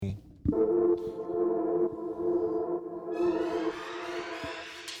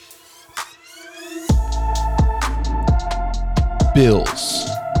Bills,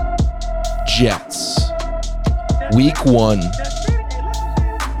 Jets, Week 1,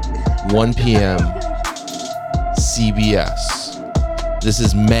 1 p.m., CBS. This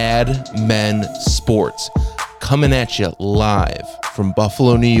is Mad Men Sports coming at you live from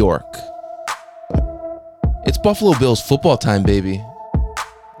Buffalo, New York. It's Buffalo Bills football time, baby.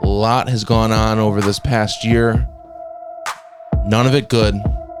 A lot has gone on over this past year. None of it good.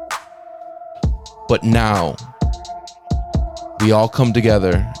 But now, we all come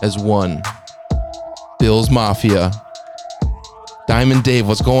together as one. Bills Mafia. Diamond Dave,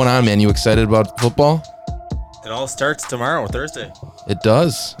 what's going on, man? You excited about football? It all starts tomorrow, Thursday. It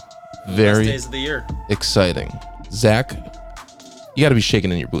does. Very Best days of the year. exciting. Zach, you got to be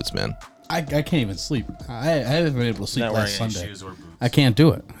shaking in your boots, man. I can't even sleep. I haven't been able to sleep Not last wearing any Sunday. shoes or boots. I can't do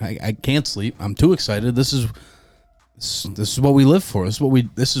it. I can't sleep. I'm too excited. This is what we live for.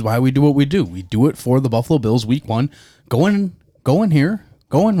 This is why we do what we do. We do it for the Buffalo Bills Week 1. Rolling here.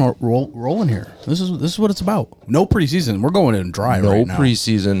 This is what it's about. No preseason. We're going in dry right now. No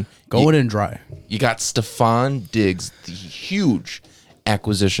preseason. Going in dry. You got Stephon Diggs, the huge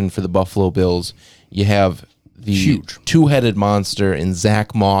acquisition for the Buffalo Bills. You have the Huge. two-headed monster in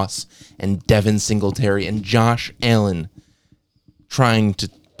Zach Moss and Devin Singletary and Josh Allen trying to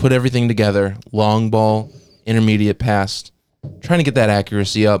put everything together. Long ball, intermediate pass, trying to get that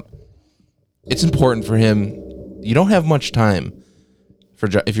accuracy up. It's important for him. You don't have much time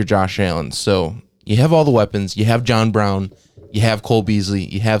if you're Josh Allen. So you have all the weapons. You have John Brown. You have Cole Beasley.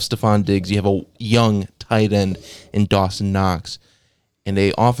 You have Stephon Diggs. You have a young tight end in Dawson Knox. And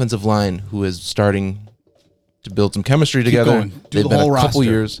a offensive line who is starting to build some chemistry together. Going. Do They've the been whole a couple roster.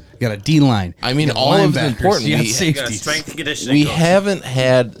 years. You got a D line. I mean, You got all of it's linebackers, important. You got We- You got safeties. strength and conditioning. We coach. haven't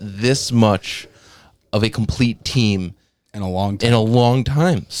had this much of a complete team in a long time. in a long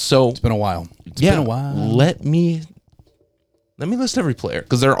time. So It's been a while. It's yeah, been a while. let me list every player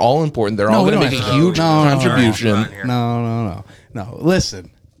because they're all important. They're all we going to don't make a have to. huge No, contribution. No.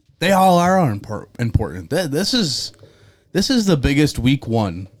 Listen, they all are important. This is the biggest Week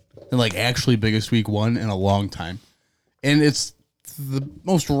 1, and like actually biggest Week 1 in a long time, and it's the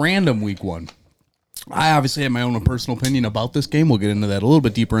most random Week 1. I obviously have my own personal opinion about this game. We'll get into that a little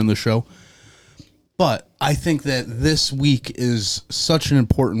bit deeper in the show. But I think that this week is such an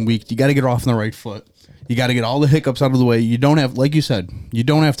important week. You got to get off on the right foot. You got to get all the hiccups out of the way. You don't have, like you said, you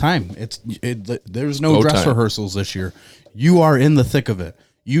don't have time. There's no dress time. rehearsals this year. You are in the thick of it.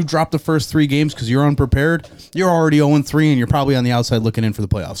 You drop the first 3 games because you're unprepared. You're already 0-3, and you're probably on the outside looking in for the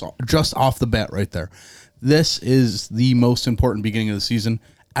playoffs. Just off the bat right there. This is the most important beginning of the season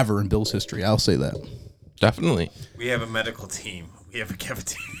ever in Bills history. I'll say that. Definitely. We have a medical team. We have a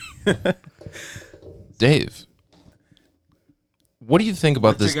cafeteria. Dave, what do you think about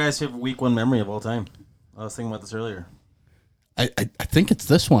What's this? your guys' favorite Week 1 memory of all time? I was thinking about this earlier. I think it's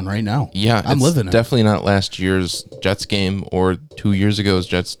this one right now. Yeah, I'm it's living it. definitely not last year's Jets game or 2 years ago's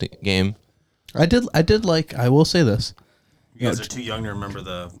Jets game. I did like. I will say this. You guys are too young to remember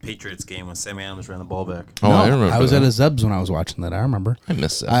the Patriots game when Sam Adams ran the ball back. Oh, No, I remember. I was that. at a Zeb's when I was watching that. I remember. I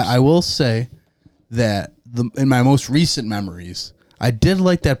miss that. I will say that in my most recent memories, I did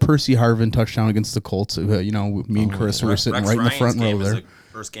like that Percy Harvin touchdown against the Colts. Me and Chris were sitting Rex right in the Ryan's front row game there.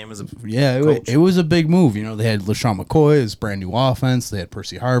 First game as a Yeah, coach. it was a big move. They had LaShawn McCoy, his brand new offense. They had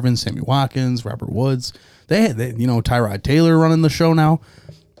Percy Harvin, Sammy Watkins, Robert Woods. They had Tyrod Taylor running the show now.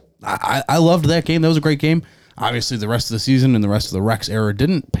 I loved that game. That was a great game. Obviously, the rest of the season and the rest of the Rex era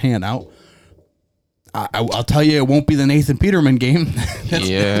didn't pan out. I'll tell you, it won't be the Nathan Peterman game. The other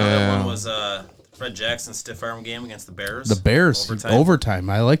yeah. one was Fred Jackson's stiff arm game against the Bears. The Bears overtime.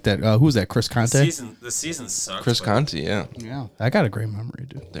 I like that. Who was that? Chris Conte. The season sucks. Chris but Conte, yeah. Yeah, I got a great memory,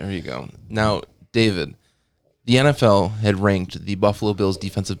 dude. There you go. Now, David, the NFL had ranked the Buffalo Bills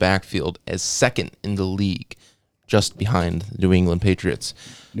defensive backfield as second in the league, just behind the New England Patriots.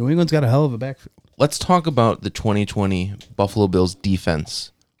 New England's got a hell of a backfield. Let's talk about the 2020 Buffalo Bills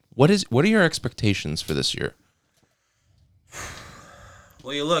defense. What are your expectations for this year?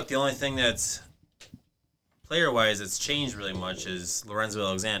 Well, you look. The only thing that's player-wise that's changed really much is Lorenzo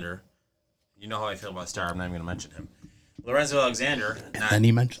Alexander. You know how I feel about Star. I'm not even going to mention him. Lorenzo Alexander And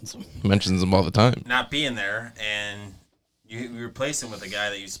he mentions them. He mentions them all the time. not being there, and you replace him with a guy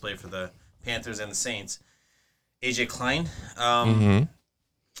that used to play for the Panthers and the Saints, AJ Klein.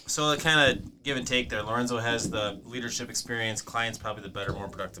 So the kind of give and take there. Lorenzo has the leadership experience. Klein's probably the better, more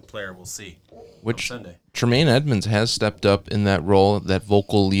productive player. We'll see. Which on Sunday. Tremaine Edmonds has stepped up in that role, that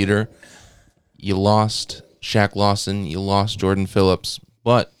vocal leader. You lost Shaq Lawson, you lost Jordan Phillips,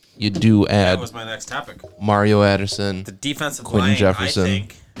 but you do That add was my next topic. Mario Addison. The defensive Quentin line, Jefferson. I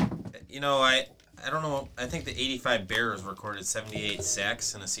think. I don't know. I think the 85 Bears recorded 78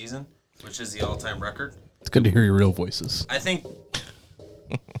 sacks in a season, which is the all-time record. It's good to hear your real voices. I think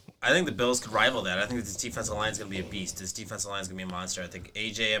the Bills could rival that. I think this defensive line is going to be a beast. This defensive line is going to be a monster. I think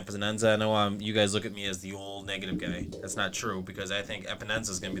AJ Epinenza, I know you guys look at me as the old negative guy. That's not true because I think Epinenza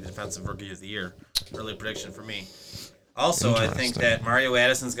is going to be the defensive rookie of the year. Early prediction for me. Also, I think that Mario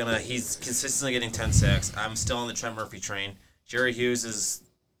Addison's he's consistently getting 10 sacks. I'm still on the Trent Murphy train. Jerry Hughes is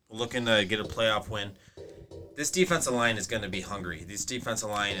looking to get a playoff win. This defensive line is going to be hungry. This defensive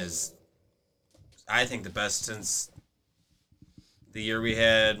line is, I think, the best since the year we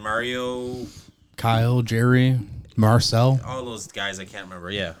had Mario, Kyle, Jerry, Marcel. all those guys I can't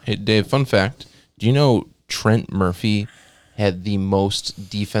remember. Yeah. Hey, Dave, fun fact. Do you know Trent Murphy had the most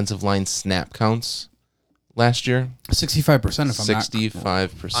defensive line snap counts last year? 65% if I'm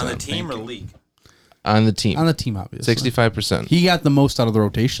 65%. On the team or the league? On the team. not on the team, obviously. 65%. He got the most out of the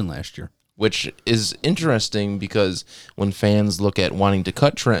rotation last year. Which is interesting because when fans look at wanting to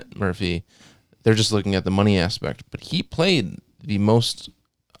cut Trent Murphy, they're just looking at the money aspect. But he played the most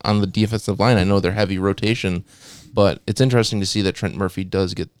on the defensive line. I know they're heavy rotation, but it's interesting to see that Trent Murphy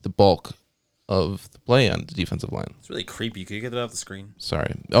does get the bulk of the play on the defensive line. It's really creepy. Could you get that off the screen?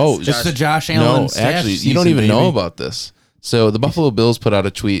 Sorry. Oh, It's the Josh Allen no, stash actually, you season, don't even know baby. about this. So the Buffalo Bills put out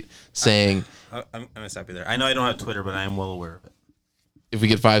a tweet saying, I'm going to stop you there. I know I don't have Twitter, but I am well aware of it. if we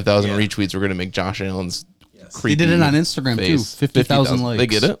get 5,000 Yeah. retweets, we're going to make Josh Allen's Yes. He creepy did it on Instagram too. face. 50,000 likes. They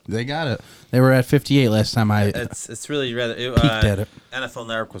get it? They got it. They were at 58 last time I It's really rather. peeked at it. NFL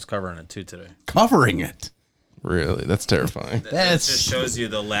Network was covering it too today. Covering it. Really? That's terrifying. That That's- just shows you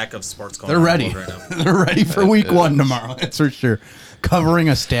the lack of sports going They're on ready. right now. They're ready for week one tomorrow. That's for sure. Covering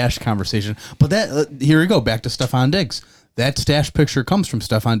a stash conversation. But that here we go. Back to Stephon Diggs. That stash picture comes from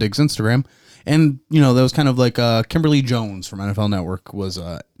Stephon Diggs' Instagram. And, that was kind of like Kimberly Jones from NFL Network was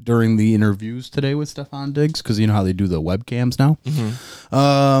during the interviews today with Stephon Diggs, because you know how they do the webcams now.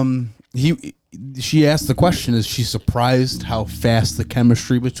 She asked the question, is she surprised how fast the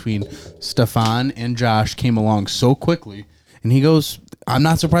chemistry between Stephon and Josh came along so quickly? And he goes, I'm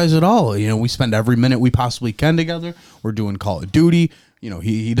not surprised at all. We spend every minute we possibly can together. We're doing Call of Duty.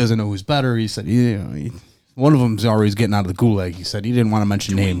 He doesn't know who's better. He said, one of them's always getting out of the gulag. He said he didn't want to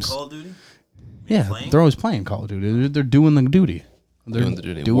mention names. Call of Duty? Yeah, playing? they're always playing Call of Duty. They're doing the duty. They're Doing the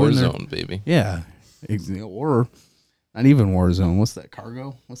duty. doing their- Warzone, baby. Yeah, or not even Warzone. What's that?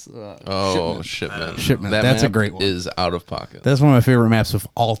 Cargo? What's the Oh, Shipment. shipment. That's a great one. Is out of pocket. That's one of my favorite maps of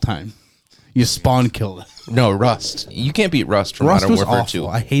all time. You spawn kill. No, Rust. You can't beat Rust from Rust Modern was Warfare awful. 2.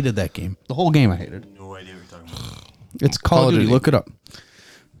 I hated that game. The whole game I hated. No idea what you're talking about. It's Call of Duty. Look it up.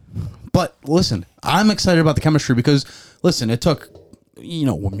 But listen, I'm excited about the chemistry because, listen, it took,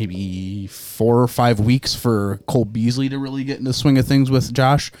 maybe 4 or 5 weeks for Cole Beasley to really get in the swing of things with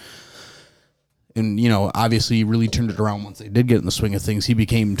Josh. And, obviously he really turned it around once they did get in the swing of things. He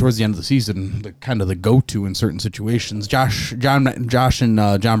became, towards the end of the season, the kind of the go-to in certain situations. Josh and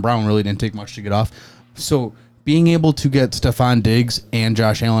John Brown really didn't take much to get off. So being able to get Stephon Diggs and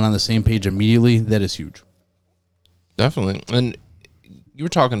Josh Allen on the same page immediately, that is huge. Definitely. And you were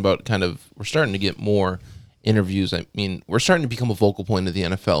talking about we're starting to get more interviews. I mean, we're starting to become a vocal point of the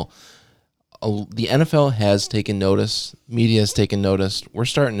NFL. The NFL has taken notice. Media has taken notice. We're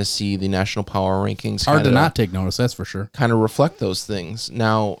starting to see the national power rankings. Hard to not take notice, that's for sure. Kind of reflect those things.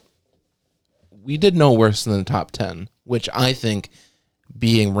 Now, we did no worse than the top 10, which I think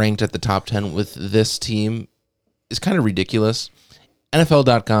being ranked at the top 10 with this team is kind of ridiculous.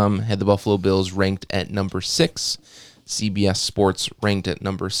 NFL.com had the Buffalo Bills ranked at number 6. CBS Sports ranked at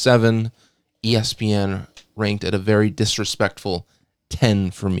number 7. ESPN ranked at a very disrespectful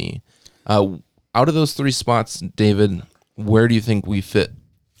 10 for me. Out of those 3 spots, David, where do you think we fit?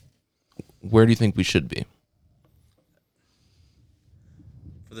 Where do you think we should be?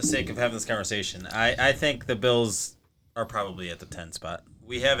 For the sake of having this conversation, I think the Bills are probably at the 10 spot.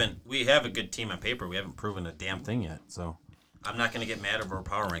 We have a good team on paper. We haven't proven a damn thing yet, so I'm not going to get mad over a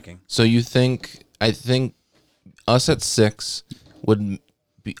power ranking. So I think us at 6 would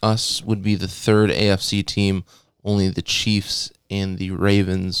be the third AFC team. Only the Chiefs and the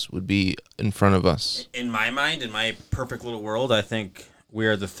Ravens would be in front of us. In my mind, in my perfect little world, I think we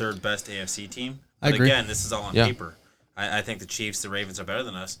are the third best AFC team. I But agree. again, this is all on Yeah. paper. I think the Chiefs, the Ravens are better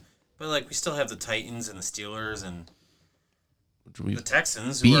than us. But we still have the Titans and the Steelers and We the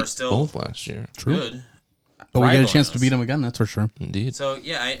Texans, who are beat still both last year. good. But we get a rivaling chance to us. beat them again, that's for sure. Indeed. So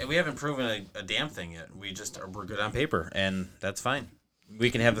yeah, we haven't proven a damn thing yet. We're good on paper, and that's fine. We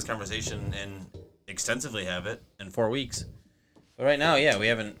can have this conversation and extensively have it in 4 weeks. But right now, yeah, we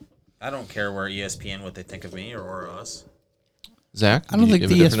haven't. I don't care where ESPN what they think of me or us. Zach? I don't think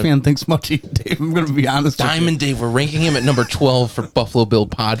the ESPN thinks much of you, Dave. I'm going to be honest with you. Diamond Dave, we're ranking him at number 12 for Buffalo Bill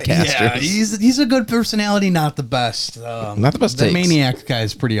podcasters. Yeah, he's a good personality, not the best. Not the best The takes. Maniac guy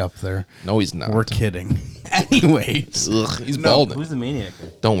is pretty up there. No, he's not. We're kidding. Anyways, Ugh, he's balding. Who's the maniac?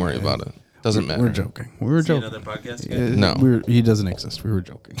 Don't worry about it. Doesn't matter. we're joking. We were See joking. another podcast? Guys? No. He doesn't exist. We were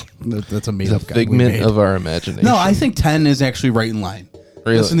joking. That's a made He's a up guy. we figment made. of our imagination. No, I think 10 is actually right in line.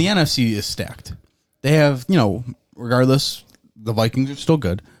 Really? Listen, the NFC is stacked. They have, regardless, the Vikings are still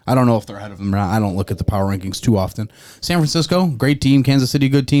good. I don't know if they're ahead of them or not. I don't look at the power rankings too often. San Francisco, great team. Kansas City,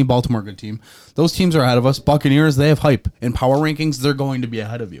 good team. Baltimore, good team. Those teams are ahead of us. Buccaneers, they have hype. In power rankings, they're going to be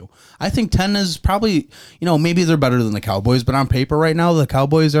ahead of you. I think 10 is probably, maybe they're better than the Cowboys, but on paper right now, the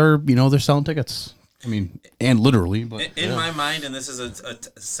Cowboys are, they're selling tickets. I mean, and literally. But In my mind, and this is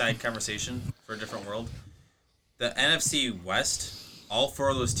a side conversation for a different world, the NFC West, all four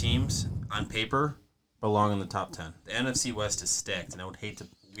of those teams on paper belong in the top 10. The NFC West is stacked, and I would hate to.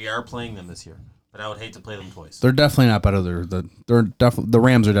 We are playing them this year, but I would hate to play them twice. they're definitely not better. The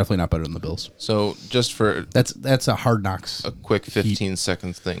Rams are definitely not better than the Bills. So just for That's a Hard Knocks. a quick 15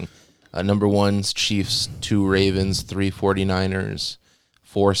 seconds thing. Number 1's Chiefs, 2 Ravens, 3 49ers,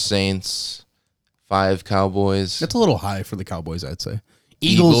 4 Saints, 5 Cowboys. That's a little high for the Cowboys, I'd say.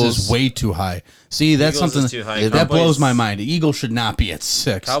 Eagles is way too high. See, that's Eagles something is too high. that Cowboys- blows my mind. The Eagles should not be at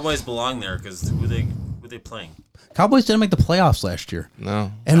 6. Cowboys belong there because who they playing? Cowboys didn't make the playoffs last year,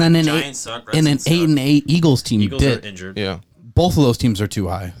 No. and then Giants suck, an Redskins suck. 8-8 Eagles team Eagles are did. injured. Yeah. Both of those teams are too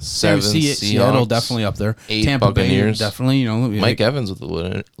high. 7 Seattle Seahawks, definitely up there. 8 Tampa Buccaneers. Bay definitely. Mike Evans with a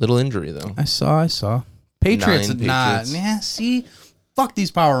little injury, though. I saw. Patriots 9 not. Patriots. Yeah, see, fuck these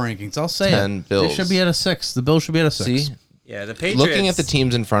power rankings. I'll say 10 it. Bills. They should be at a 6. The Bills should be at a 6. See? Yeah, the Patriots. Looking at the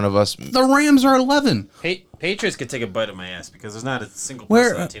teams in front of us, The Rams are 11. Patriots could take a bite of my ass because there's not a single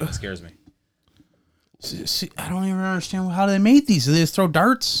Where- person on the team that scares me. See, I don't even understand how they made these. Do they just throw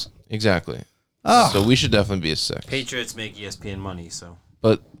darts? exactly. Oh. So we should definitely be a 6. Patriots make ESPN money, so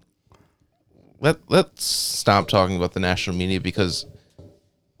But let's stop talking about the national media because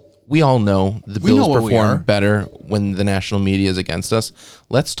we all know the We know Bills what we are. perform better when the national media is against us.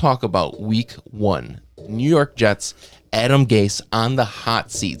 Let's talk about week 1. New York Jets, Adam Gase on the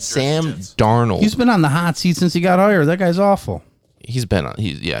hot seat. Sam Jets. Darnold. He's been on the hot seat since he got hired. That guy's awful. He's been on.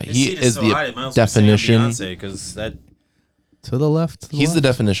 His He seat is so the high, it might as well definition. say because that To the left. To the He's the left.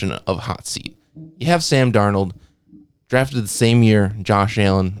 definition of hot seat. You have Sam Darnold, drafted the same year, Josh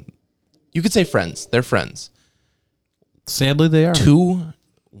Allen. You could say friends. They're friends. Sadly, they are. 2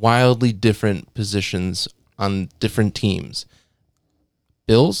 wildly different positions on different teams.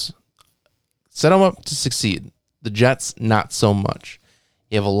 Bills set them up to succeed. The Jets, not so much.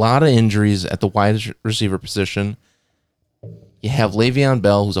 You have a lot of injuries at the wide receiver position. You have Le'Veon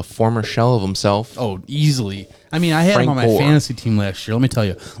Bell, who's a former shell of himself. Oh, easily. I mean, I had him Frank on my Gore. fantasy team last year. Let me tell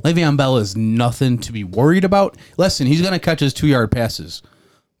you, Le'Veon Bell is nothing to be worried about. Listen, he's going to catch his 2-yard passes.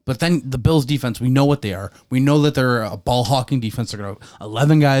 But then the Bills defense, we know what they are. We know that they're a ball hawking defense. They're going to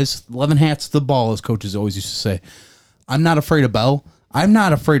 11 guys, 11 hats to the ball, as coaches always used to say. I'm not afraid of Bell. I'm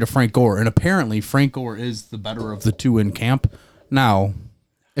not afraid of Frank Gore. And apparently, Frank Gore is the better of the two in camp. Now,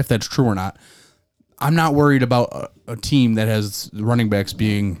 if that's true or not, I'm not worried about a team that has running backs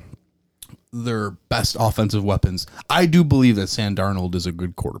being their best offensive weapons. I do believe that Sam Darnold is a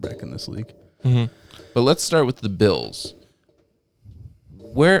good quarterback in this league. But let's start with the Bills.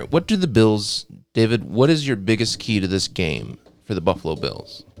 What do the Bills, David, what is your biggest key to this game for the Buffalo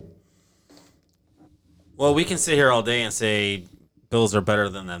Bills? Well, we can sit here all day and say Bills are better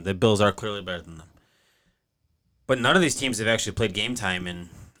than them. The Bills are clearly better than them. But none of these teams have actually played game time in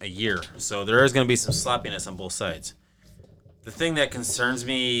a year. So there is going to be some sloppiness on both sides. The thing that concerns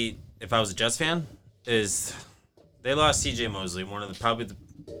me, if I was a Jets fan, is they lost C.J. Mosley, one of the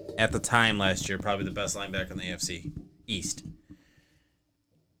at the time last year, probably the best linebacker in the AFC East.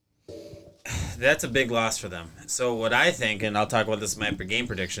 That's a big loss for them. So what I think, and I'll talk about this in my game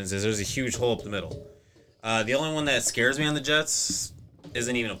predictions, is there's a huge hole up the middle. The only one that scares me on the Jets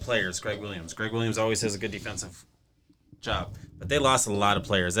isn't even a player. It's Greg Williams. Greg Williams always has a good defensive job. But they lost a lot of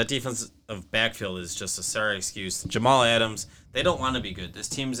players. That defensive backfield is just a sorry excuse. Jamal Adams, they don't want to be good. This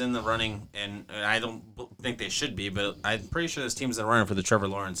team's in the running, and I don't think they should be, but I'm pretty sure this team's in the running for the Trevor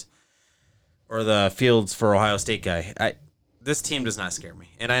Lawrence or the Fields for Ohio State guy. This team does not scare me.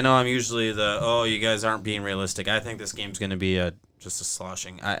 And I know I'm usually you guys aren't being realistic. I think this game's going to be just a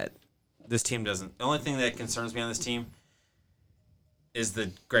sloshing. This team doesn't. The only thing that concerns me on this team is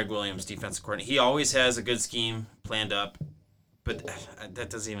the Greg Williams defensive coordinator. He always has a good scheme planned up, but that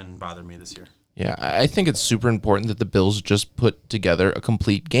doesn't even bother me this year. Yeah, I think it's super important that the Bills just put together a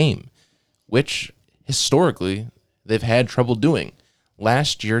complete game, which historically they've had trouble doing.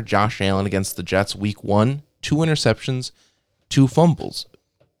 Last year, Josh Allen against the Jets, week 1, 2 interceptions, 2 fumbles.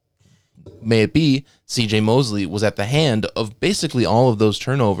 May it be, CJ Mosley was at the hand of basically all of those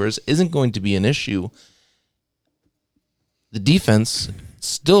turnovers, isn't going to be an issue. The defense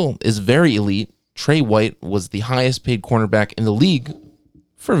still is very elite. Trey White was the highest paid cornerback in the league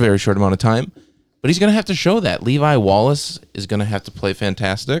for a very short amount of time, but he's going to have to show that. Levi Wallace is going to have to play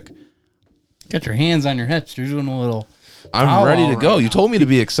fantastic. Get your hands on your hips. You're doing a little. I'm ready to go. Right You told me to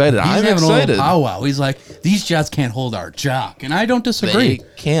be excited. He's I'm having a little excited. powwow. He's like, these Jets can't hold our jock, and I don't disagree. They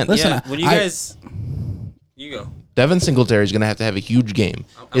can't. Listen, Yeah, when you guys, you go. Devin Singletary is going to have a huge game.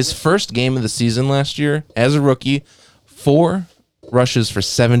 His first game of the season last year as a rookie, 4 rushes for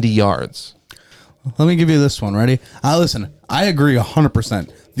 70 yards. Let me give you this one. Ready? Listen, I agree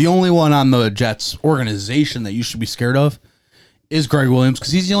 100%. The only one on the Jets organization that you should be scared of is Greg Williams,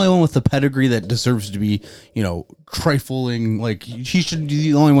 because he's the only one with the pedigree that deserves to be, trifling. Like, he should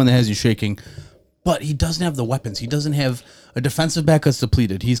be the only one that has you shaking. But he doesn't have the weapons. He doesn't have a defensive back that's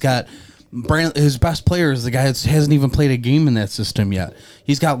depleted. He's got his best player is the guy that hasn't even played a game in that system yet.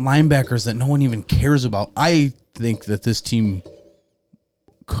 He's got linebackers that no one even cares about. I think that this team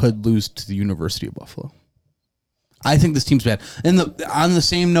could lose to the University of Buffalo. I think this team's bad. And on the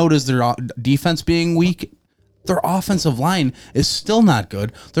same note as their defense being weak, their offensive line is still not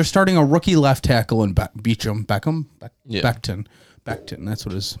good. They're starting a rookie left tackle in Beckham. Becton. That's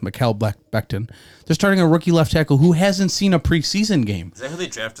what it is. Mikael Becton. They're starting a rookie left tackle who hasn't seen a preseason game. Is that who they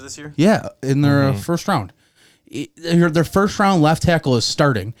drafted this year? Yeah, in their first round. Their first round left tackle is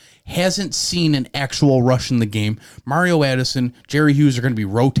starting. Hasn't seen an actual rush in the game. Mario Addison, Jerry Hughes are going to be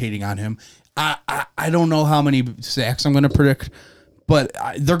rotating on him. I don't know how many sacks I'm going to predict, but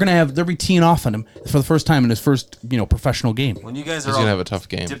they'll be teeing off on him for the first time in his first professional game. When you guys He's are going to all have a tough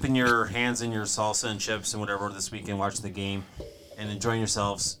game. dipping your hands in your salsa and chips and whatever this weekend, watching the game and enjoying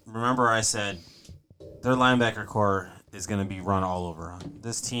yourselves, remember I said their linebacker core is going to be run all over on.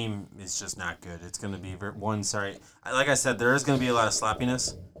 This team is just not good. It's going to be like I said, there is going to be a lot of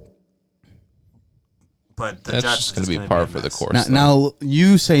sloppiness. But the That's Jets just going to be gonna par a for the mess. course. Now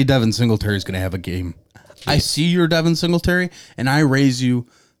you say Devin Singletary is going to have a game. I see your Devin Singletary, and I raise you.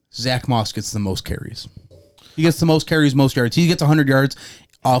 Zach Moss gets the most carries. He gets the most carries, most yards. He gets 100 yards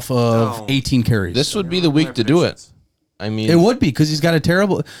off of No. 18 carries. This would be the week to do it. I mean, It would be because he's got a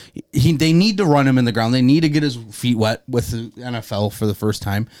terrible. They need to run him in the ground. They need to get his feet wet with the NFL for the first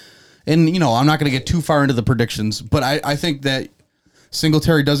time. And I'm not going to get too far into the predictions, but I think that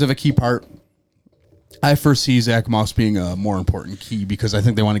Singletary does have a key part. I foresee Zach Moss being a more important key because I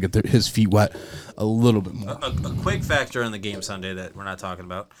think they want to get his feet wet a little bit more. A quick factor in the game Sunday that we're not talking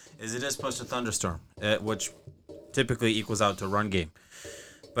about is it is supposed to thunderstorm, which typically equals out to a run game.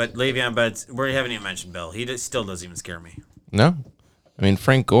 But Le'Veon Bell, we haven't even mentioned Bell. He still doesn't even scare me. no. I mean,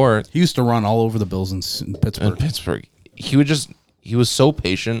 Frank Gore He used to run all over the Bills in Pittsburgh. in Pittsburgh, he was so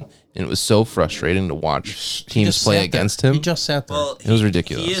patient, and it was so frustrating to watch He teams just play sat there. against him. He just sat there. Well, It was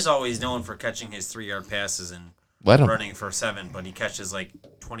ridiculous. He is always known for catching his 3-yard passes and Let him. running for 7, but he catches like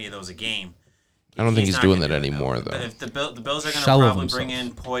 20 of those a game. I don't think he's not doing gonna that do anymore, now. though. But if the Bills are going to Shell of probably bring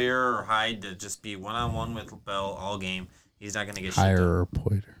himself. in Poyer or Hyde to just be one-on-one with Bell all game, he's not going to get shit done. Higher or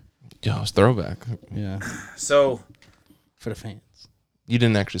Poiter. Yo, it's throwback. Yeah. So, For the fans. You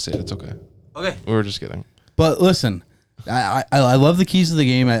didn't actually say it. It's okay. okay. We were just kidding. But listen, I love the keys of the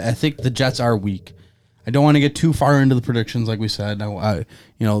game. I think the Jets are weak. I don't want to get too far into the predictions, like we said.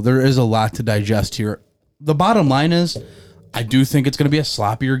 There is a lot to digest here. The bottom line is, I do think it's going to be a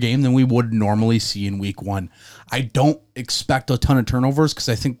sloppier game than we would normally see in week 1. I don't expect a ton of turnovers because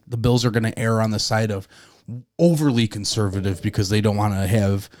I think the Bills are going to err on the side of overly conservative because they don't want to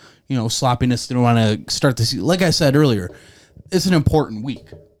have, sloppiness. They don't want to start the season. Like I said earlier, it's an important week.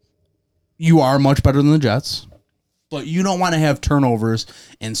 You are much better than the Jets, but you don't want to have turnovers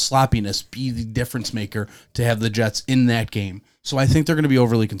and sloppiness be the difference maker to have the Jets in that game. So I think they're going to be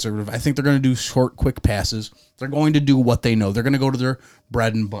overly conservative. I think they're going to do short, quick passes. They're going to do what they know. They're going to go to their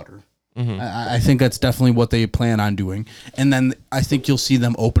bread and butter. I think that's definitely what they plan on doing. And then I think you'll see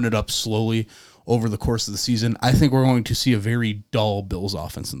them open it up slowly over the course of the season. I think we're going to see a very dull Bills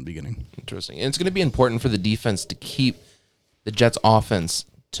offense in the beginning. Interesting. And it's going to be important for the defense to keep the Jets' offense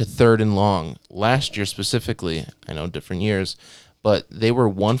to 3rd and long. Last year specifically, I know different years, but they were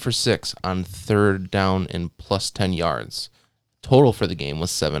 1 for 6 on 3rd down and plus 10 yards. Total for the game was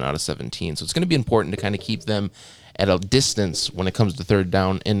 7 out of 17. So it's going to be important to kind of keep them at a distance when it comes to 3rd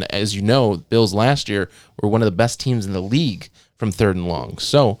down. And as you know, Bills last year were one of the best teams in the league from 3rd and long.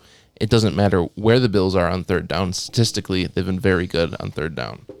 So it doesn't matter where the Bills are on 3rd down. Statistically, they've been very good on 3rd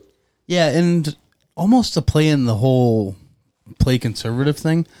down. Yeah, and almost to play in the whole play conservative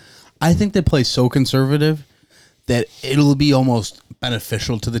thing. I think they play so conservative that it'll be almost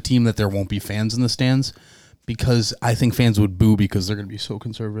beneficial to the team that there won't be fans in the stands, because I think fans would boo because they're going to be so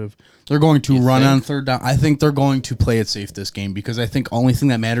conservative. They're going to run on third down. I think they're going to play it safe this game, because I think only thing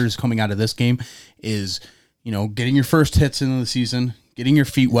that matters coming out of this game is, getting your first hits into the season, getting your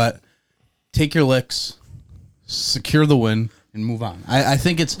feet wet, take your licks, secure the win, and move on. I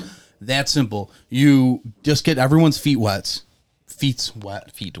think it's that simple. You just get everyone's feet wet. Feet's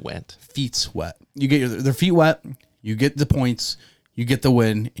wet. Feet's wet. You get their feet wet, you get the points, you get the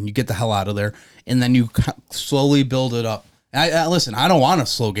win, and you get the hell out of there. And then you slowly build it up. Listen, I don't want a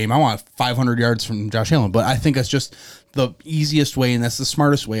slow game. I want 500 yards from Josh Allen. But I think that's just the easiest way, and that's the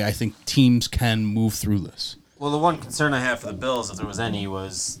smartest way I think teams can move through this. Well, the one concern I have for the Bills, if there was any,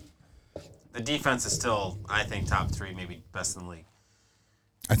 was the defense is still, I think, top 3, maybe best in the league.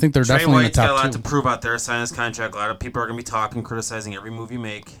 I think they're definitely in the Trey White's got a top lot 2. to prove out there, sign his contract. A lot of people are going to be talking, criticizing every move you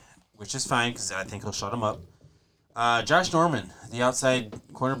make, which is fine because I think he'll shut him up. Josh Norman, the outside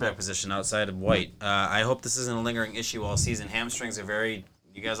cornerback position outside of White. I hope this isn't a lingering issue all season. Hamstrings are you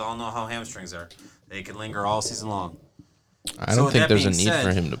guys all know how hamstrings are. They can linger all season long. I don't think there's a need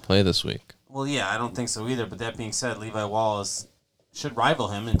for him to play this week. Well, yeah, I don't think so either. But that being said, Levi Wallace should rival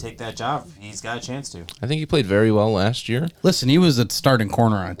him and take that job. He's got a chance to. I think he played very well last year. Listen, he was a starting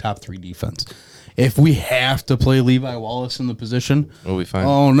corner on a top 3 defense. If we have to play Levi Wallace in the position, We'll be fine.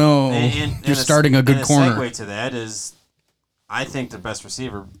 oh no, you're starting a good and corner. A segue to that is, I think their best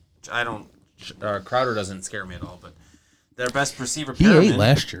receiver. Crowder doesn't scare me at all, but their best receiver. He ate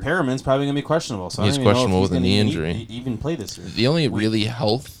last year. Perriman's probably gonna be questionable. So He's I don't even know if questionable with a gonna knee injury. Even play this year. The only really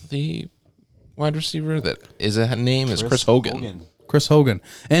healthy wide receiver that is a name is Chris Hogan. Chris Hogan.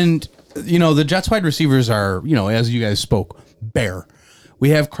 And, the Jets wide receivers are, as you guys spoke, bare. We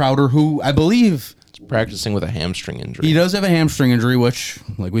have Crowder, who I believe He's practicing with a hamstring injury. he does have a hamstring injury, which,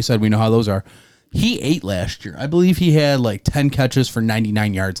 like we said, we know how those are. He ate last year. I believe he had 10 catches for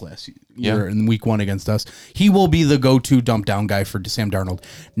 99 yards last year in week 1 against us. He will be the go-to dump down guy for Sam Darnold.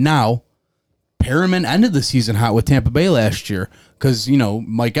 Now, Perriman ended the season hot with Tampa Bay last year because,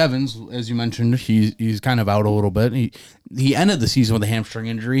 Mike Evans, as you mentioned, he's kind of out a little bit. He ended the season with a hamstring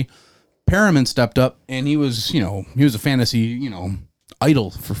injury. Perriman stepped up, and he was a fantasy,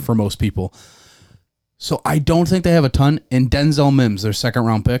 idol for most people. So I don't think they have a ton. And Denzel Mims, their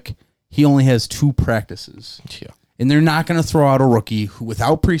second-round pick, he only has 2 practices. Yeah. And they're not going to throw out a rookie who,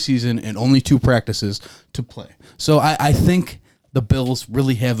 without preseason and only 2 practices to play. So I think the Bills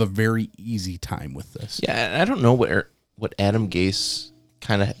really have a very easy time with this. Yeah, and I don't know what Adam Gase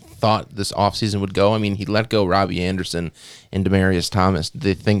kind of thought this offseason would go. I mean, he let go Robbie Anderson and Demaryius Thomas.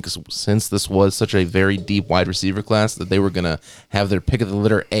 They think since this was such a very deep wide receiver class that they were going to have their pick of the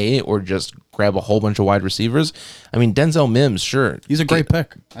litter A or just grab a whole bunch of wide receivers. I mean, Denzel Mims, sure. He's a great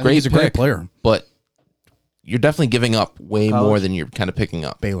pick. I think he's a great player. But you're definitely giving up way more than you're kind of picking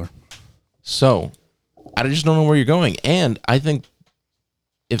up. Baylor. So I just don't know where you're going. And I think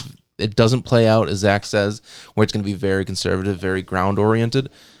if it doesn't play out as Zach says, where it's going to be very conservative, very ground-oriented,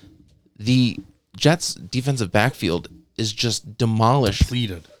 the Jets' defensive backfield is just demolished.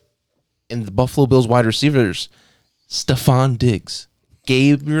 Depleted. And the Buffalo Bills wide receivers, Stephon Diggs,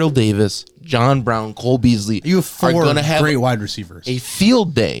 Gabriel Davis, John Brown, Cole Beasley, You have 4 are going to have great wide receivers. a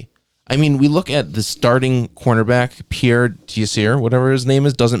field day. I mean, we look at the starting cornerback, Pierre Tiessier, whatever his name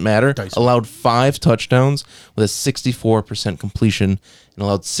is, doesn't matter. Dyson. Allowed 5 touchdowns with a 64% completion and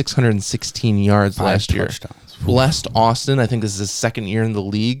allowed 616 yards 5 last year. touchdowns. Blessed Austin, I think this is his second year in the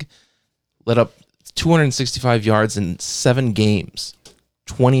league, let up 265 yards in 7 games,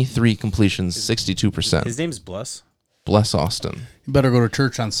 23 completions, 62%. His name's Bless. Bless Austin. You better go to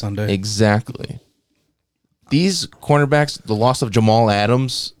church on Sunday. Exactly. These cornerbacks, the loss of Jamal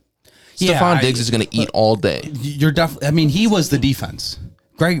Adams, Stephon Diggs is going to eat all day. You're definitely. I mean, he was the defense.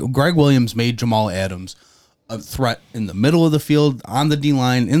 Greg Williams made Jamal Adams a threat in the middle of the field, on the D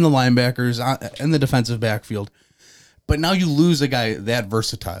line, in the linebackers, in the defensive backfield. But now you lose a guy that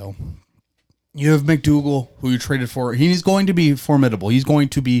versatile. You have McDougal, who you traded for. He's going to be formidable. He's going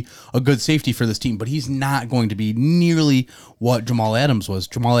to be a good safety for this team, but he's not going to be nearly what Jamal Adams was.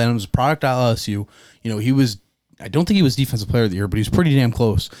 Jamal Adams, product out of LSU. He was. I don't think he was Defensive Player of the Year, but he was pretty damn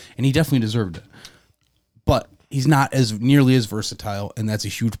close, and he definitely deserved it. But he's not as nearly as versatile, and that's a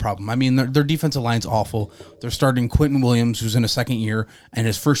huge problem. I mean, their defensive line's awful. They're starting Quentin Williams, who's in a second year, and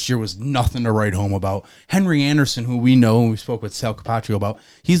his first year was nothing to write home about. Henry Anderson, who we know, we spoke with Sal Capaccio about,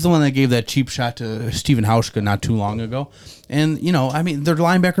 he's the one that gave that cheap shot to Steven Hauschka not too long ago. And, I mean, their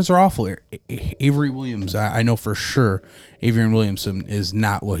linebackers are awful. Avery Williams, I know for sure Adrian Williamson is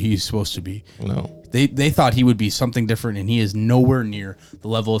not what he's supposed to be. No. They thought he would be something different, and he is nowhere near the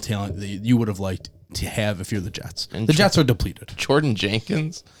level of talent that you would have liked to have if you're the Jets. And the Jets are depleted. Jordan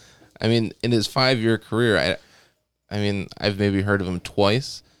Jenkins, I mean, in his 5-year career, I mean, I've maybe heard of him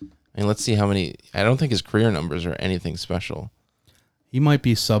twice. I mean, let's see how many. I don't think his career numbers are anything special. He might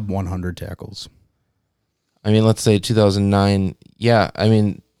be sub 100 tackles. I mean, let's say 2009. Yeah, I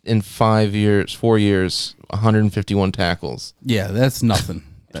mean, in 4 years, 151 tackles, Yeah, that's nothing.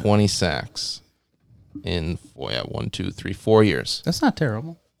 20 sacks in 4 years. That's not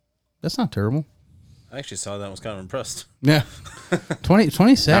terrible. That's not terrible. I actually saw that and was kind of impressed. Yeah. 20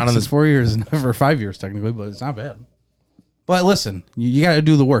 sacks on is 4 years, or 5 years technically, but it's not bad. But listen, you got to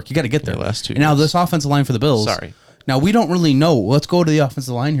do the work. You got to get there. The last 2 And now years. this offensive line for the Bills. Sorry. Now, we don't really know. Let's go to the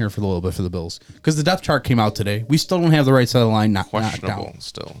offensive line here for a little bit for the Bills. Because the depth chart came out today. We still don't have the right side of the line knocked Questionable down.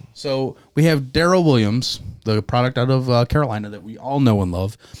 still. So we have Darrell Williams, the product out of Carolina that we all know and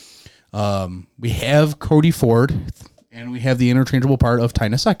love. We have Cody Ford, and we have the interchangeable part of Ty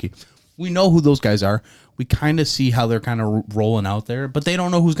Nsekhe. We know who those guys are. We kind of see how they're kind of rolling out there, but they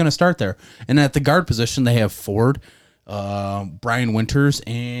don't know who's going to start there. And at the guard position, they have Ford, Brian Winters,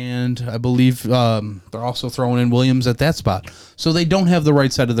 and I believe they're also throwing in Williams at that spot. So they don't have the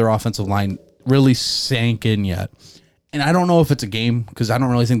right side of their offensive line really sank in yet. And I don't know if it's a game, because I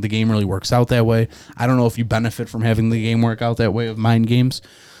don't really think the game really works out that way. I don't know if you benefit from having the game work out that way of mind games.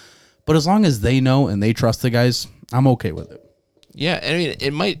 But as long as they know and they trust the guys, I'm okay with it. Yeah, I mean,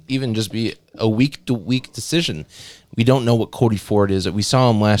 it might even just be a week-to-week decision. We don't know what Cody Ford is. We saw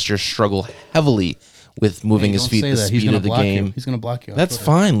him last year struggle heavily with moving his feet, the speed of the game. He's going to block you. That's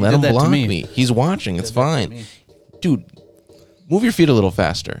fine. Let him block me. He's watching. It's fine. Dude, move your feet a little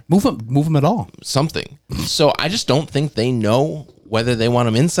faster. Move him at all. Something. So I just don't think they know whether they want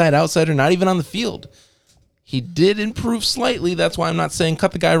him inside, outside, or not even on the field. He did improve slightly. That's why I'm not saying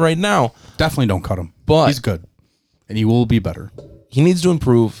cut the guy right now. Definitely don't cut him. But he's good. And he will be better. He needs to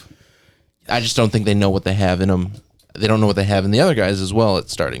improve. I just don't think they know what they have in him. They don't know what they have in the other guys as well at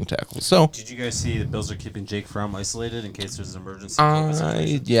starting tackle. So, Did you guys see the Bills are keeping Jake Fromm isolated in case there's an emergency?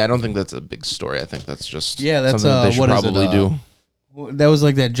 situation? I don't think that's a big story. I think that's just that's something that they should what is it, probably do. That was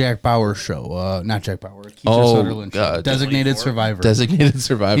like that Jack Bauer show. Not Jack Bauer. Keith Sutherland show. Designated Survivor. Designated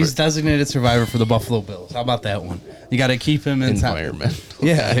survivor. He's designated survivor for the Buffalo Bills. How about that one? You got to keep him in environment.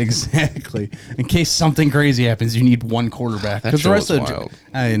 Yeah, exactly. In case something crazy happens, you need one quarterback. That Because the show rest was of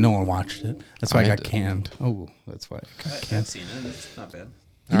wild. no one watched it. That's why I got did. canned. Oh, that's why. I got I've canned. seen it. It's not bad.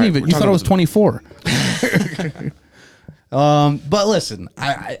 You, right, you we're thought it was talking 24. But listen,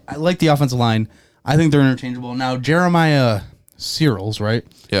 I like the offensive line. I think they're interchangeable. Now, Jeremiah Searles, right?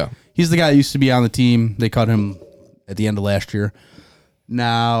 Yeah. He's the guy that used to be on the team. They cut him at the end of last year.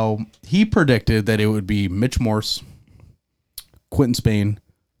 Now, he predicted that it would be Mitch Morse, Quentin Spain,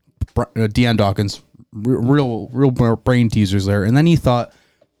 Deion Dawkins, real brain teasers there. And then he thought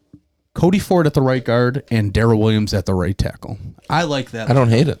Cody Ford at the right guard and Darrell Williams at the right tackle. I like that. I don't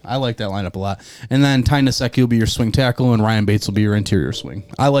hate it. I like that lineup a lot. And then Ty Nsekhe will be your swing tackle and Ryan Bates will be your interior swing.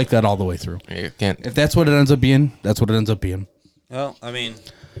 I like that all the way through. You can't. If that's what it ends up being, that's what it ends up being. Well, I mean,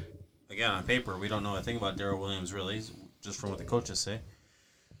 again, on paper, we don't know a thing about Darrell Williams, really, just from what the coaches say.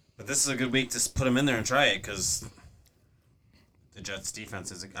 But this is a good week to put him in there and try it, because the Jets'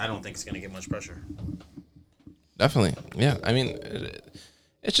 defense I don't think it's going to get much pressure. Definitely. Yeah. I mean,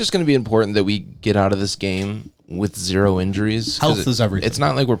 it's just going to be important that we get out of this game with 0 injuries. 'Cause Health is everything. It's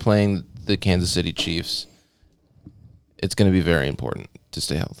not like we're playing the Kansas City Chiefs. It's going to be very important to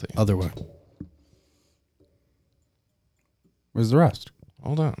stay healthy. Other way. Where's the rest?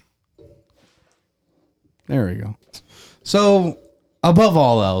 Hold on. There we go. So, above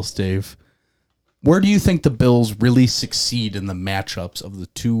all else, Dave, where do you think the Bills really succeed in the matchups of the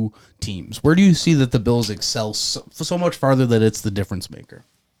two teams? Where do you see that the Bills excel so much farther that it's the difference maker?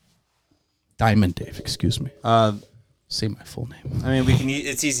 Diamond Dave, excuse me. Say my full name. I mean,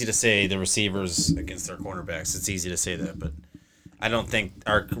 it's easy to say the receivers against their cornerbacks. It's easy to say that, but I don't think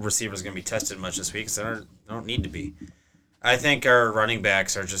our receivers are going to be tested much this week, so they don't need to be. I think our running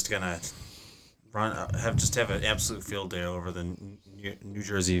backs are just going to have an absolute field day over the New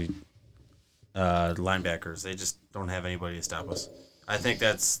Jersey linebackers. They just don't have anybody to stop us. I think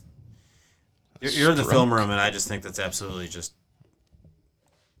that's you're in the film room, and I just think that's absolutely just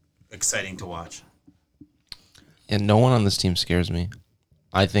exciting to watch. And no one on this team scares me.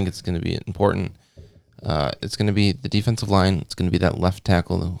 I think it's going to be important. It's going to be the defensive line. It's going to be that left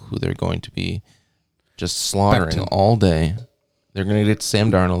tackle who they're going to be just slaughtering all day. They're going to get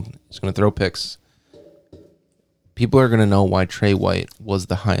Sam Darnold. He's going to throw picks. people are going to know why Trey White was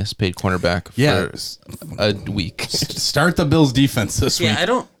the highest paid cornerback Yeah. for a week. Start the Bills defense this week. I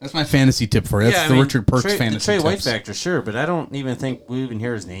don't. That's my fantasy tip for you. That's the Richard Perks fantasy Trey White tips. factor, sure, but I don't even think we even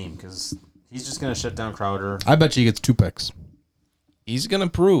hear his name because he's just going to shut down Crowder. I bet you he gets 2 picks. He's going to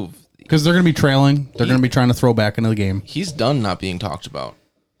prove Because they're going to be trailing. They're going to be trying to throw back into the game. he's done not being talked about.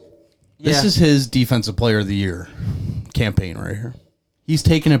 This is his Defensive Player of the Year campaign right here. He's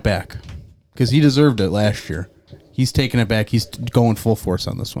taking it back because he deserved it last year. He's taking it back. He's going full force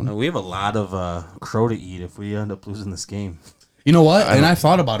on this one. We have a lot of crow to eat if we end up losing this game. You know what? And I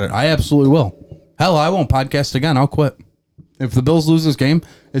thought about it. I absolutely will. Hell, I won't podcast again. I'll quit. If the Bills lose this game,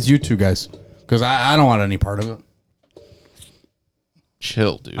 it's you two guys. Because I don't want any part of it.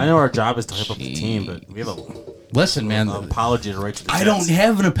 Chill, dude. I know our job is to hype up the team, but we have a Listen, man. apology to write to the I Jets. don't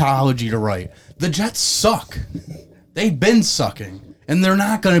have an apology to write. The Jets suck. They've been sucking. And they're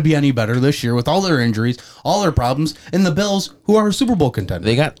not going to be any better this year with all their injuries, all their problems, and the Bills, who are a Super Bowl contender.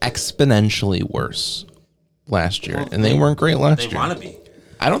 They got exponentially worse last year, and they weren't great last They year. want to be.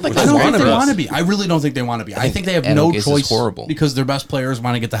 I don't think I they don't think want they to want to be. be. I really don't think they want to be. I think they have Adam no Gase is choice horrible. because their best players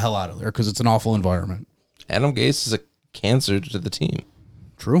want to get the hell out of there because it's an awful environment. Adam Gase is a cancer to the team.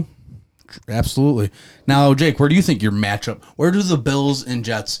 True. Absolutely. Now, Jake, where do you think your matchup, where do the Bills and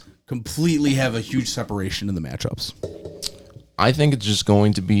Jets completely have a huge separation in the matchups? I think it's just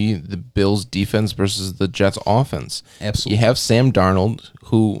going to be the Bills' defense versus the Jets' offense. Absolutely. You have Sam Darnold,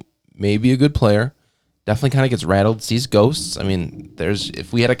 who may be a good player, definitely kind of gets rattled, sees ghosts. I mean,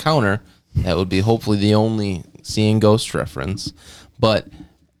 if we had a counter, that would be hopefully the only seeing ghost reference. But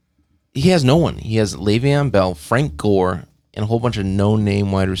he has no one. He has Le'Veon Bell, Frank Gore, and a whole bunch of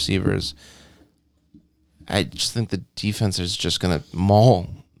no-name wide receivers. I just think the defense is just going to maul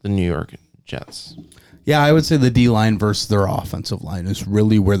the New York Jets. Yeah, I would say the D-line versus their offensive line is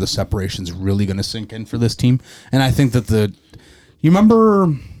really where the separation is really going to sink in for this team. And I think that you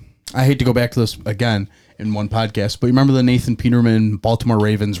remember, I hate to go back to this again in one podcast, but you remember the Nathan Peterman Baltimore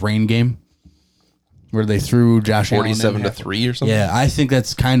Ravens rain game where they threw Josh Allen in 47-3 or something? Yeah, I think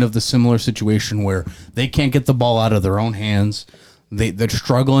that's kind of the similar situation where they can't get the ball out of their own hands. They're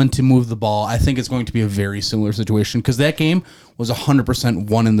struggling to move the ball. I think it's going to be a very similar situation because that game was 100%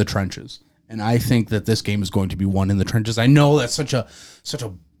 won in the trenches. And I think that this game is going to be won in the trenches. I know that's such a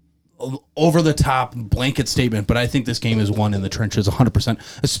over-the-top blanket statement, but I think this game is won in the trenches 100%,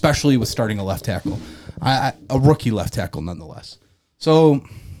 especially with starting a left tackle. A rookie left tackle, nonetheless. So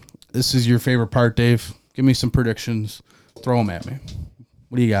this is your favorite part, Dave. Give me some predictions. Throw them at me.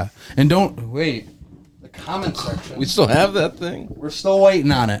 What do you got? And don't wait. The comment section. We still have that thing? We're still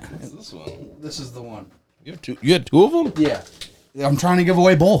waiting on it. This one. This is the one. You had two of them? Yeah. I'm trying to give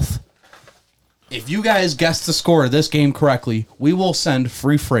away both. If you guys guess the score of this game correctly, we will send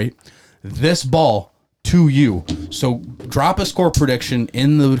free freight this ball to you. So drop a score prediction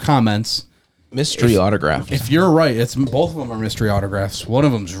in the comments. Mystery autograph. If you're right, it's both of them are mystery autographs. One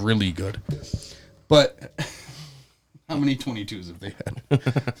of them's really good. But how many 22s have they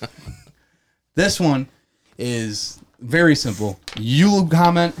had? This one is very simple. You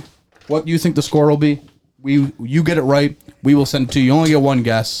comment what you think the score will be. You get it right, we will send it to you. You only get one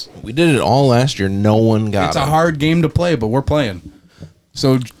guess. We did it all last year. No one got It's it. a hard game to play, but we're playing.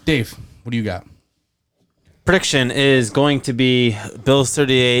 So, Dave, what do you got? Prediction is going to be Bills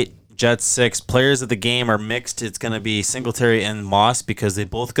 38, Jets 6. Players of the game are mixed. It's going to be Singletary and Moss because they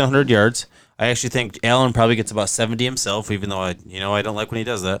both got 100 yards. I actually think Allen probably gets about 70 himself, even though I don't like when he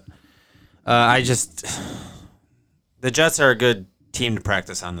does that. The Jets are a good team to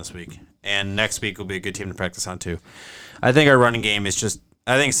practice on this week, and next week will be a good team to practice on too. I think our running game is just.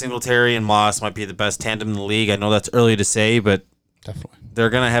 I think Singletary and Moss might be the best tandem in the league. I know that's early to say, but Definitely.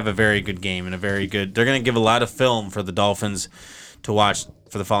 they're going to have a very good game and they're going to give a lot of film for the Dolphins to watch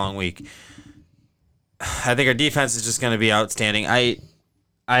for the following week. I think our defense is just going to be outstanding. I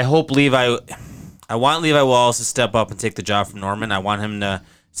want Levi Wallace to step up and take the job from Norman. I want him to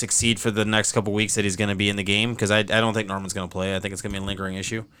succeed for the next couple weeks that he's going to be in the game because I don't think Norman's going to play. I think it's going to be a lingering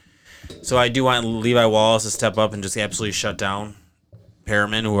issue. So I do want Levi Wallace to step up and just absolutely shut down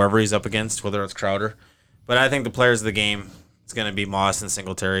Perriman, whoever he's up against, whether it's Crowder. But I think the players of the game is going to be Moss and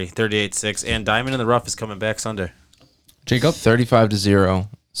Singletary, 38-6, and Diamond in the Rough is coming back Sunday. Jacob? 35-0.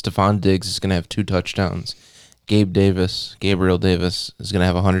 Stephon Diggs is going to have 2 touchdowns. Gabriel Davis is going to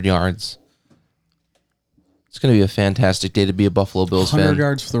have 100 yards. It's going to be a fantastic day to be a Buffalo Bills 100 fan.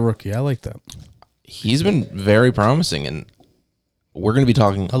 yards for the rookie. I like that. He's been very promising, and we're going to be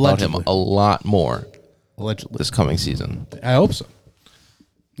talking about him Allegedly. a lot more Allegedly. this coming season. I hope so.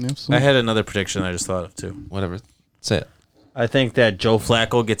 I Absolutely. had another prediction I just thought of, too. Whatever. Say it. I think that Joe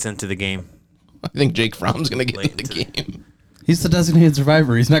Flacco gets into the game. I think Jake Fromm's going to get Late in the today. game. He's the designated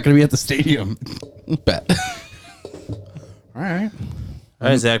survivor. He's not going to be at the stadium. Bet. All right. All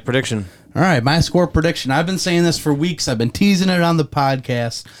right, Zach, prediction. All right, my score prediction. I've been saying this for weeks. I've been teasing it on the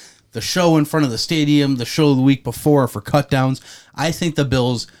podcast, the show in front of the stadium, the show the week before for cutdowns. I think the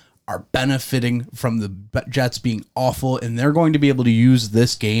Bills are benefiting from the Jets being awful, and they're going to be able to use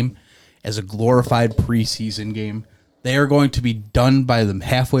this game as a glorified preseason game. They are going to be done by the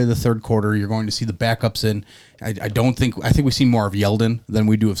halfway of the third quarter. You're going to see the backups in. I think we see more of Yeldon than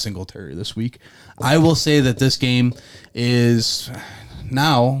we do of Singletary this week. I will say that this game is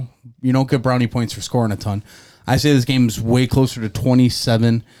now, you don't get brownie points for scoring a ton. I say this game is way closer to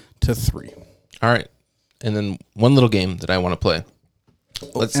 27-3. All right. And then one little game that I want to play.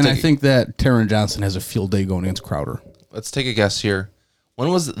 I think that Taron Johnson has a field day going against Crowder. Let's take a guess here. When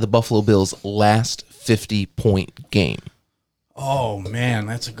was the Buffalo Bills' last 50-point game? Oh, man,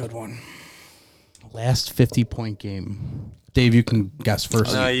 that's a good one. Last 50-point game. Dave, you can guess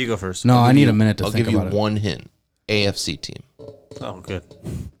first. No, you go first. No, I need a minute to I'll think give you about it. one hint. AFC team. Oh, good.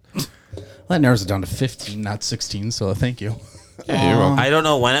 That narrows it down to 15, not 16, so thank you. Yeah, you're welcome. I don't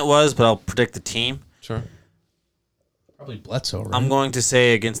know when it was, but I'll predict the team. Sure. Probably Bledsoe, right? I'm going to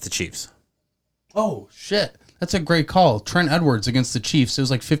say against the Chiefs. Oh, shit. That's a great call. Trent Edwards against the Chiefs. It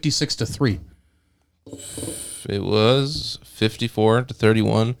was like 56-3. It was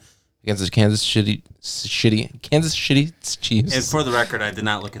 54-31 against the Kansas City Chiefs And for the record, I did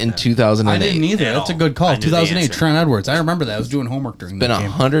not look at in that. 2008. I didn't either. At That's a all. good call. I knew the 2008, answer. Trent Edwards. I remember that. I was doing homework during Been that game.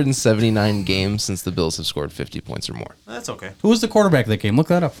 179 games since the Bills have scored 50 points or more. That's okay. Who was the quarterback of that game? Look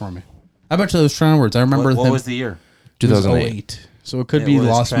that up for me. I bet you it was Trent Edwards. I remember What him. was the year? It was 2008. So it could It be was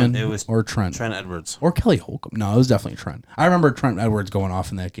Lossman Trent- it was or Trent. Trent Edwards. Or Kelly Holcomb. No, it was definitely Trent. I remember Trent Edwards going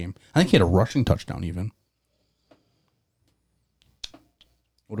off in that game. I think he had a rushing touchdown even.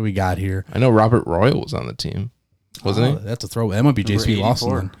 What do we got here? I know Robert Royal was on the team, wasn't Oh, that's a throw. That might be Number JC Lawson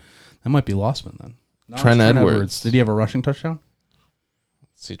 84. then. That might be Lossman then. No, it's Trent Edwards. Did he have a rushing touchdown? he?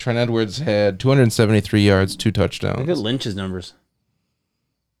 See, Trent Edwards had 273 yards, 2 Look at touchdowns, Lynch's numbers.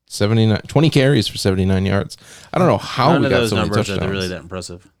 20 carries for 79 yards. I don't know how None we of got those so many numbers touchdowns. are really that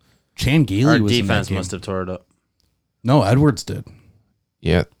impressive. Chan Gailey Our was in that defense game. must have tore it up. No, Edwards did.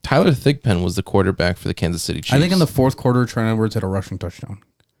 Yeah, Tyler Thigpen was the quarterback for the Kansas City Chiefs. I think in the fourth quarter, Trent Edwards had a rushing touchdown.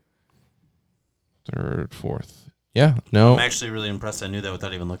 third, fourth. Yeah, no, I'm actually really impressed. I knew that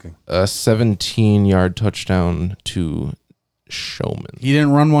without even looking. a 17-yard touchdown to Showman. He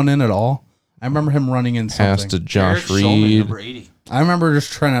didn't run one in at all. I remember him running in Pass something. to Josh Eric Schulman, Reed. number 80. I remember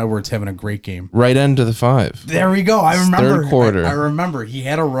just Trent Edwards having a great game. Right end to the 5. There we go. I remember. Third quarter. I remember he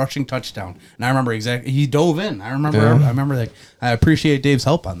had a rushing touchdown, and I remember exactly. He dove in. I remember. Yeah. I remember that. I appreciate Dave's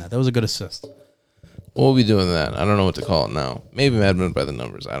help on that. That was a good assist. We'll be doing that. I don't know what to call it now. Maybe Mad Men by the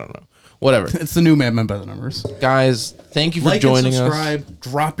numbers. I don't know. Whatever. It's the new Mad Men by the numbers. Guys, thank you for Like joining and us. subscribe.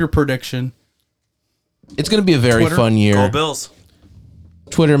 Drop your prediction. It's going to be a very Twitter. fun Go year. Bills.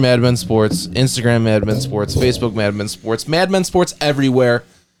 Twitter, Mad Men Sports. Instagram, Mad Men Sports. Facebook, Mad Men Sports. Mad Men Sports everywhere.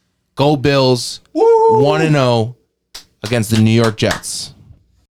 Go Bills. 1-0 against the New York Jets.